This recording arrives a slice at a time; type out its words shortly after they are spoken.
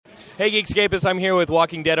Hey Geekscapists, I'm here with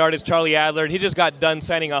Walking Dead artist Charlie Adlard. He just got done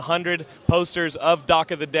signing 100 posters of Dock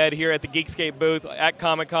of the Dead here at the Geekscape booth at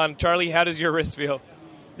Comic-Con. Charlie, how does your wrist feel?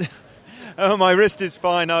 Oh, my wrist is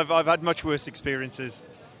fine. I've had much worse experiences.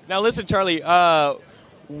 Now listen, Charlie,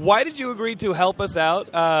 why did you agree to help us out?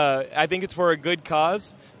 I think it's for a good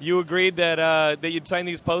cause. You agreed that you'd sign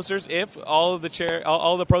these posters if all of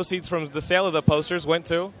the proceeds from the sale of the posters went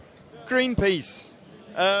to Greenpeace,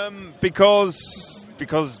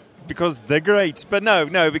 because they're great. But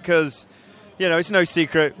no, because it's no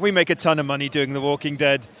secret we make a ton of money doing The Walking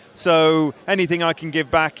Dead. So anything I can give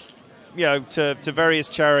back, to various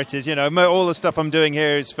charities. All the stuff I'm doing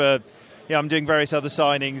here is for, I'm doing various other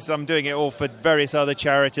signings. I'm doing it all for various other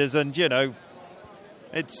charities, and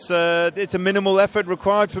it's a minimal effort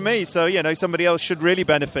required for me. So somebody else should really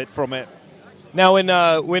benefit from it. Now,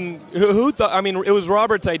 who thought? I mean, it was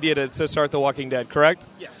Robert's idea to start The Walking Dead, correct?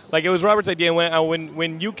 Yes. Like, it was Robert's idea.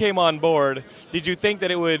 When you came on board, did you think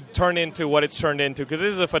that it would turn into what it's turned into? Because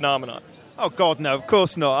this is a phenomenon. Oh God, no! Of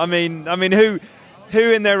course not. I mean, who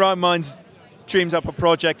in their right minds dreams up a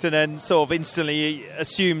project and then sort of instantly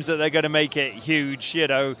assumes that they're going to make it huge?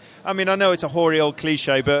 I mean, I know it's a hoary old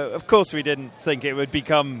cliche, but of course we didn't think it would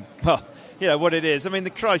become, what it is. I mean, for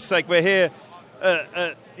Christ's sake, we're here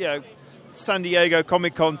San Diego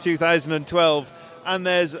Comic-Con 2012, and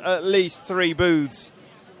there's at least 3 booths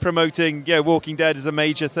promoting Walking Dead as a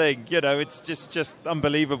major thing. It's just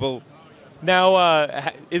unbelievable.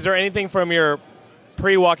 Now, is there anything from your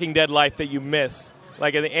pre-Walking Dead life that you miss?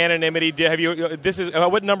 Like in the anonymity?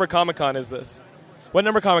 What number Comic-Con is this? What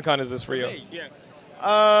number Comic-Con is this for you? Yeah.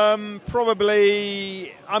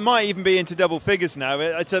 Probably, I might even be into double figures now.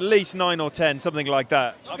 It's at least 9 or 10, something like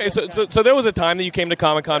that. Okay, so there was a time that you came to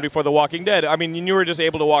Comic-Con before The Walking Dead. I mean, you were just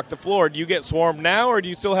able to walk the floor. Do you get swarmed now, or do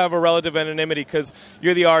you still have a relative anonymity because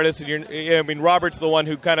you're the artist and Robert's the one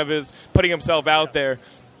who kind of is putting himself out there?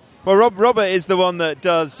 Well, Robert is the one that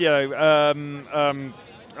does,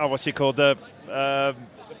 what's she called, the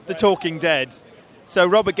Talking Dead. So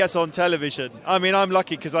Robert gets on television. I mean, I'm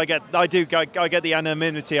lucky because I get the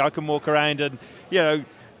anonymity. I can walk around, and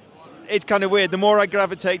it's kind of weird. The more I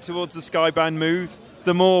gravitate towards the Skybound booth,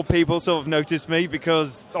 the more people sort of notice me,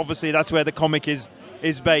 because obviously that's where the comic is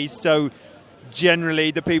based. So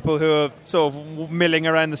generally, the people who are sort of milling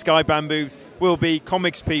around the Skybound booth will be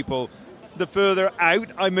comics people. The further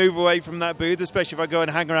out I move away from that booth, especially if I go and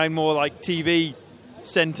hang around more like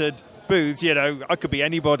TV-centered booths, I could be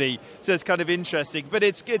anybody, so it's kind of interesting. But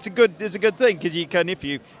it's a good thing, because you can, if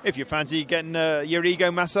you fancy getting your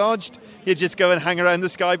ego massaged, you just go and hang around the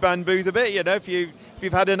Skybound booth a bit. If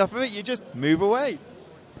you've had enough of it, you just move away.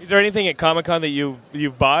 Is there anything at Comic-Con that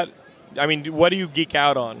you've bought? I mean, what do you geek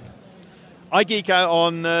out on? I geek out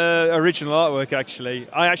on original artwork. Actually,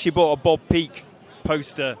 I actually bought a Bob Peak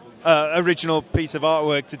poster, original piece of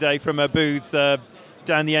artwork today from a booth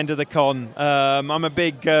down the end of the con. I'm a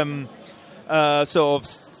big sort of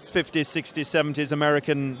 50s, 60s, 70s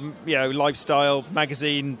American, lifestyle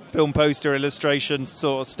magazine, film poster, illustration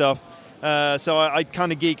sort of stuff. So I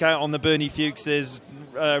kind of geek out on the Bernie Fuchses,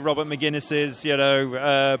 Robert McGuinness's,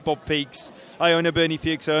 Bob Peaks. I own a Bernie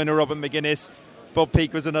Fuchs, I own a Robert McGuinness. Bob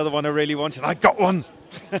Peak was another one I really wanted. I got one.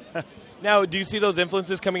 Now, do you see those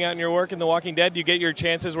influences coming out in your work in The Walking Dead? Do you get your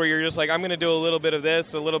chances where you're just like, I'm going to do a little bit of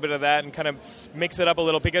this, a little bit of that, and kind of mix it up a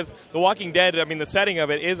little? Because The Walking Dead, I mean, the setting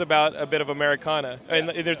of it is about a bit of Americana. Yeah. And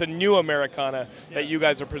there's a new Americana that you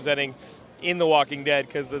guys are presenting in The Walking Dead,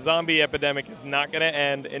 because the zombie epidemic is not going to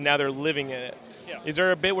end, and now they're living in it. Yeah. Is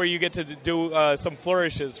there a bit where you get to do some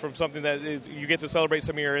flourishes from something that you get to celebrate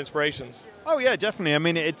some of your inspirations? Oh, yeah, definitely. I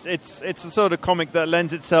mean, it's the sort of comic that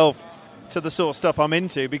lends itself to the sort of stuff I'm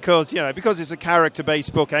into, because it's a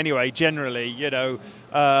character-based book anyway. Generally,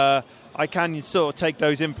 I can sort of take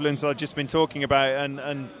those influences I've just been talking about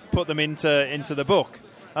and put them into the book.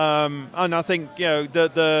 And I think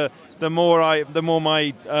the more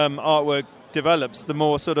my artwork develops, the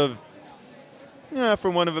more sort of,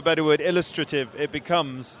 from one of a better word, illustrative it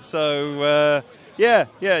becomes. So yeah,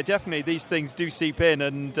 definitely these things do seep in,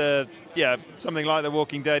 and something like The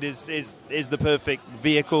Walking Dead is the perfect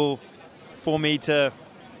vehicle for me to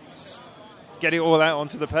get it all out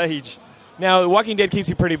onto the page. Now, The Walking Dead keeps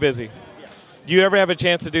you pretty busy. Yeah. Do you ever have a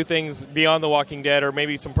chance to do things beyond The Walking Dead, or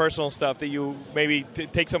maybe some personal stuff that you maybe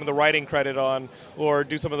take some of the writing credit on, or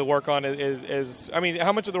do some of the work on? I mean,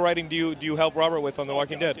 how much of the writing do you help Robert with on The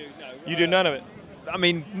Walking Dead? You do none of it. I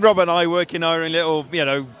mean, Robert and I work in our own little,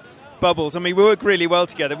 bubbles. I mean, we work really well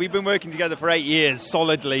together. We've been working together for 8 years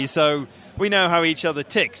solidly, so we know how each other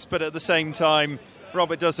ticks. But at the same time,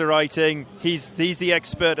 Robert does the writing. He's the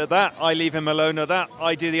expert at that. I leave him alone at that.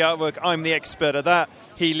 I do the artwork. I'm the expert at that.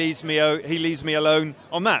 he leaves me alone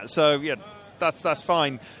on that. So yeah, that's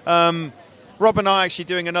fine. Rob and I are actually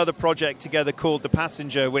doing another project together called The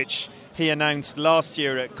Passenger, which he announced last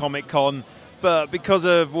year at Comic-Con. But because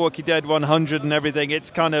of Walking Dead 100 and everything,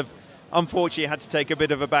 it's kind of unfortunately had to take a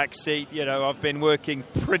bit of a back seat. You know, I've been working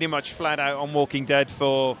pretty much flat out on Walking Dead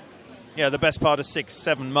for the best part of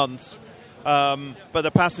 6-7 months. But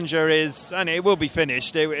The Passenger is, and it will be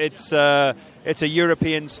finished. It's a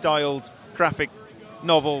European-styled graphic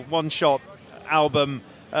novel, one-shot album.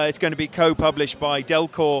 It's going to be co-published by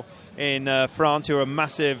Delcourt in France, who are a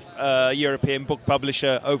massive European book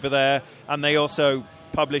publisher over there, and they also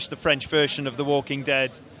published the French version of The Walking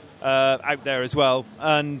Dead out there as well.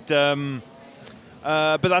 And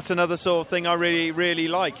but that's another sort of thing I really, really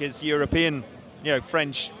like is European,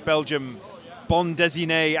 French, Belgium, bande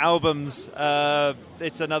dessinée albums.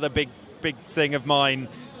 It's another big thing of mine.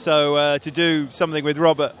 So to do something with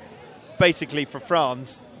Robert, basically for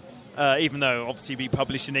France, even though obviously we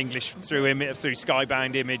published in English through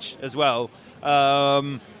Skybound Image as well,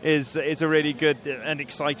 is a really good and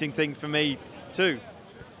exciting thing for me too.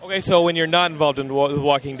 Okay, so when you're not involved in The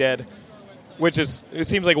Walking Dead, which is, it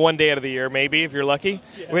seems like one day out of the year, maybe, if you're lucky.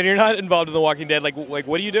 Yeah. When you're not involved in The Walking Dead, like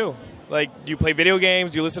what do you do? Like, do you play video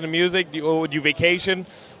games? Do you listen to music? Do you vacation?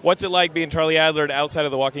 What's it like being Charlie Adlard outside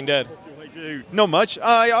of The Walking Dead? What do I do? Not much.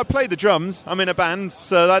 I play the drums. I'm in a band,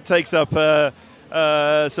 so that takes up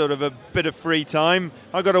sort of a bit of free time.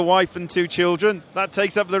 I've got a wife and 2 children. That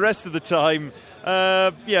takes up the rest of the time.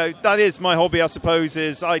 That is my hobby, I suppose.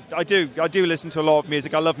 Is I do listen to a lot of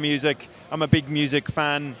music. I love music. I'm a big music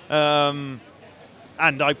fan, and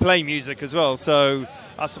I play music as well. So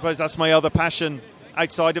I suppose that's my other passion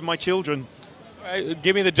outside of my children. All right,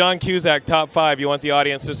 give me the John Cusack top 5 you want the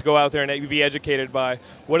audience just to go out there and be educated by.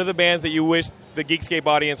 What are the bands that you wish the Geekscape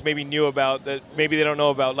audience maybe knew about that maybe they don't know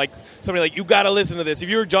about? Like somebody like, you got to listen to this. If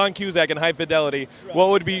you were John Cusack in High Fidelity, what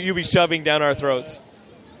would you be shoving down our throats?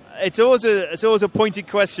 It's always a pointed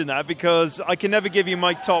question, that, because I can never give you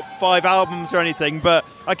my top 5 albums or anything, but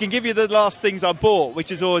I can give you the last things I bought, which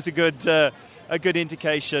is always a good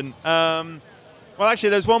indication. Well, actually,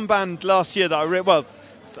 there's one band last year that I'm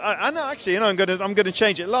going to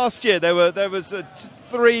change it. Last year there was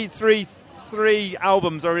three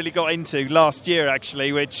albums I really got into last year,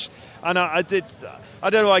 actually, which I did.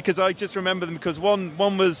 I don't know why, because I just remember them because one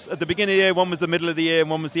was at the beginning of the year, one was the middle of the year,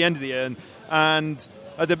 and one was the end of the year, and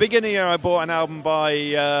at the beginning of the year, I bought an album by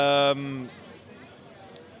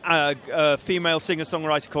a female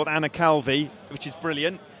singer-songwriter called Anna Calvi, which is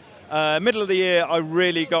brilliant. Middle of the year, I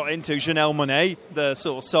really got into Janelle Monáe, the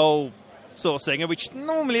sort of soul sort of singer, which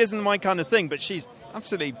normally isn't my kind of thing, but she's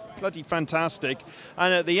absolutely bloody fantastic.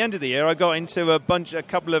 And at the end of the year, I got into a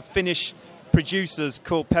couple of Finnish producers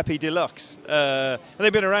called Pepe Deluxe.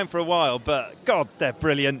 They've been around for a while, but God, they're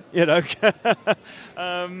brilliant, What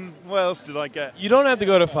else did I get? You don't have to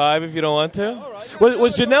go to 5 if you don't want to. Right.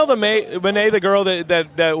 Was Janelle Monáe the girl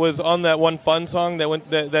that was on that one Fun song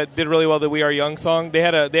that did really well, the We Are Young song? They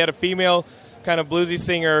had a female kind of bluesy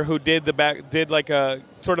singer who did like a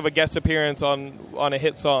sort of a guest appearance on a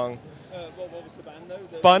hit song. What was the band though?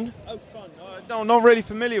 Fun. Oh, Fun. No, not really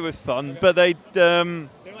familiar with Fun, but they.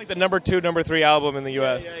 Like the number 2, number 3 album in the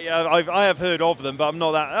U.S. Yeah. I have heard of them, but I'm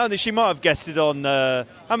not that. I think she might have guested on.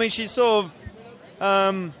 She's sort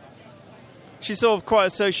of quite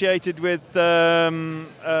associated with. I've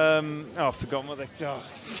forgotten what they. Oh.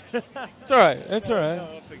 It's all right. It's all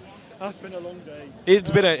right. That's been a long day. It's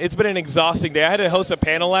been an exhausting day. I had to host a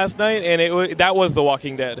panel last night, and that was The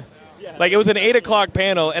Walking Dead. Yeah. Like, it was an 8 o'clock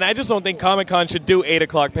panel, and I just don't think Comic-Con should do 8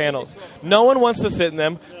 o'clock panels. No one wants to sit in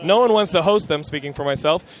them. No one wants to host them, speaking for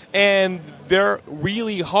myself. And they're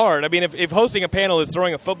really hard. I mean, if hosting a panel is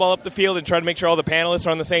throwing a football up the field and trying to make sure all the panelists are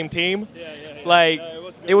on the same team,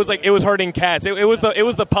 it was herding cats. It was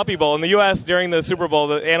the Puppy Bowl. In the U.S., during the Super Bowl,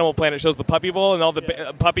 the Animal Planet shows the Puppy Bowl, and all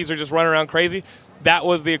the puppies are just running around crazy. That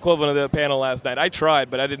was the equivalent of the panel last night. I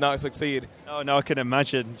tried, but I did not succeed. Oh, no, I can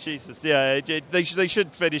imagine. Jesus, yeah. They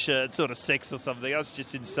should finish at sort of 6 or something. That's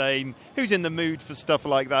just insane. Who's in the mood for stuff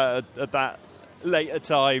like that at that late a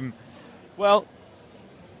time? Well,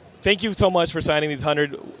 thank you so mujust for signing these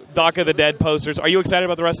 100 Dock of the Dead posters. Are you excited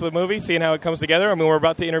about the rest of the movie, seeing how it comes together? I mean, we're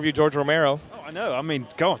about to interview George Romero. Oh, I know. I mean,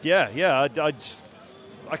 God, yeah.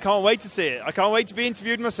 I can't wait to see it. I can't wait to be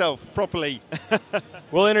interviewed myself properly.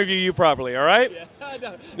 We'll interview you properly, all right? Yeah,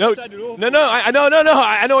 no. I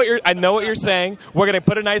know what you're saying. We're going to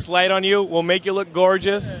put a nice light on you. We'll make you look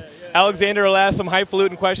gorgeous. Yeah. Alexander will ask some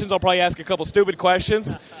highfalutin questions. I'll probably ask a couple stupid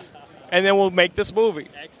questions, and then we'll make this movie.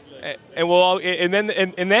 Excellent. And we'll all, and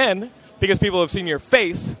then because people have seen your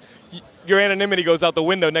face, your anonymity goes out the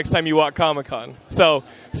window next time you walk Comic-Con. So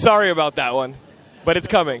sorry about that one, but it's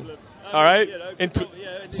coming. All right?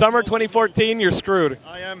 Summer 2014, you're screwed.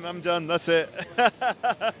 I'm done. That's it.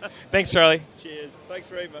 Thanks, Charlie. Cheers. Thanks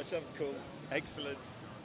very much. That was cool. Excellent.